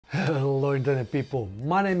Hello internet people,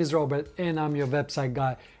 my name is Robert and I'm your website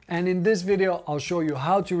guy, and in this video I'll show you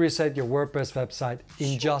how to reset your WordPress website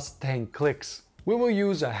in just 10 clicks. We will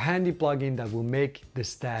use a handy plugin that will make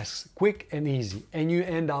this task quick and easy, and you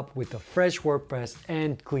end up with a fresh WordPress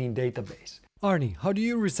and clean database. Arnie, how do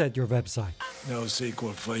you reset your website? No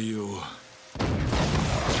sequel for you.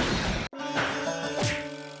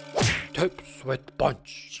 Tips with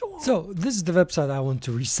punch. So this is the website I want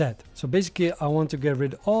to reset. So basically I want to get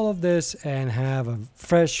rid of all of this and have a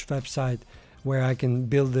fresh website where I can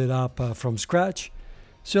build it up from scratch.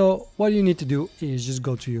 So what you need to do is just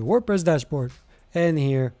go to your WordPress dashboard and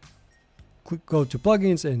here go to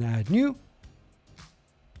plugins and add new.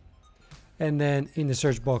 And then in the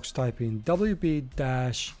search box type in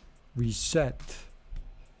wp-reset.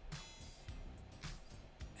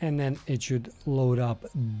 And then it should load up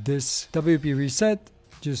this WP reset.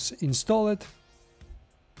 Just install it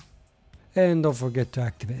and don't forget to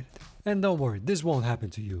activate it. And don't worry, this won't happen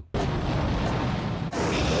to you.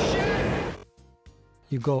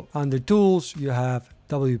 You go under tools, you have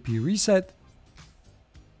WP reset,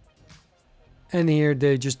 and here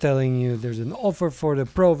they're just telling you there's an offer for the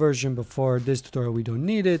pro version, but for this tutorial we don't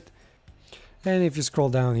need it. And if you scroll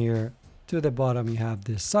down here to the bottom, you have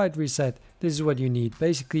this site reset. This is what you need.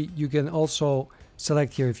 Basically, you can also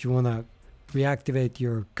select here if you want to reactivate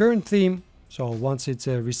your current theme. So once it's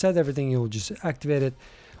reset everything, you'll just activate it.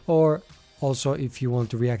 Or also if you want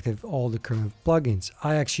to reactivate all the current plugins.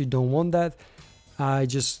 I actually don't want that. I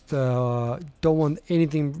just don't want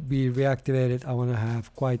anything to be reactivated. I want to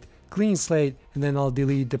have quite clean slate, and then I'll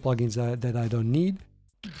delete the plugins that I don't need.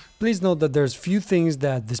 Please note that there's few things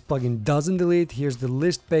that this plugin doesn't delete. Here's the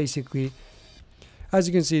list basically. As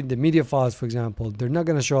you can see, the media files, for example, they're not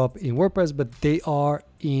going to show up in WordPress, but they are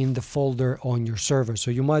in the folder on your server.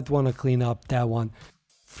 So you might want to clean up that one.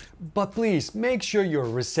 But please make sure you're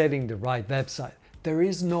resetting the right website. There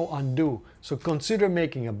is no undo. So consider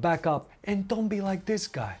making a backup and don't be like this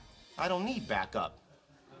guy. I don't need backup.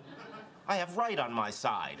 I have right on my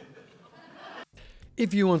side.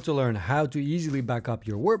 If you want to learn how to easily back up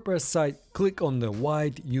your WordPress site, click on the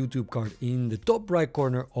white YouTube card in the top right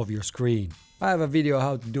corner of your screen. I have a video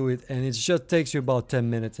how to do it, and it just takes you about 10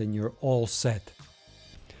 minutes and you're all set.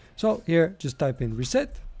 So here, just type in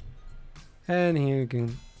reset, and here you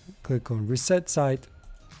can click on reset site.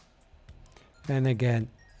 And again,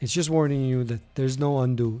 it's just warning you that there's no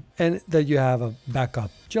undo and that you have a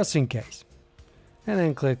backup just in case. And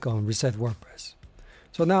then click on reset WordPress.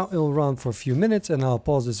 So now it will run for a few minutes and I'll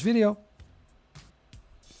pause this video.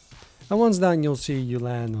 And once done, you'll see you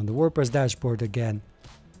land on the WordPress dashboard again.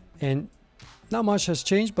 And not much has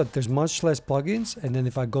changed, but there's much less plugins. And then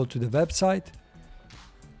if I go to the website,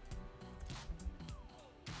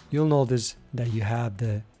 you'll notice that you have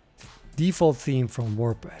the default theme from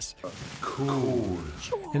WordPress. Cool.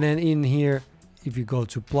 And then in here, if you go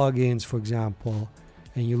to plugins, for example,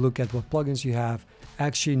 and you look at what plugins you have,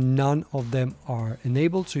 actually none of them are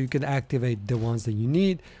enabled, so you can activate the ones that you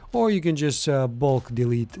need, or you can just bulk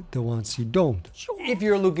delete the ones you don't. If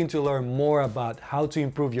you're looking to learn more about how to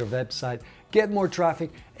improve your website, get more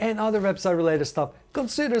traffic and other website related stuff,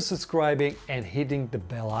 consider subscribing and hitting the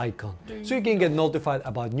bell icon so you can get notified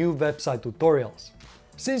about new website tutorials.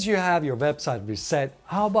 Since you have your website reset,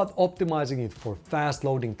 how about optimizing it for fast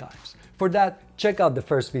loading times? For that, check out the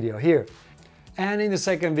first video here. And in the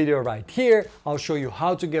second video right here, I'll show you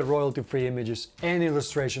how to get royalty-free images and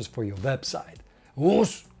illustrations for your website.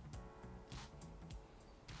 Woos!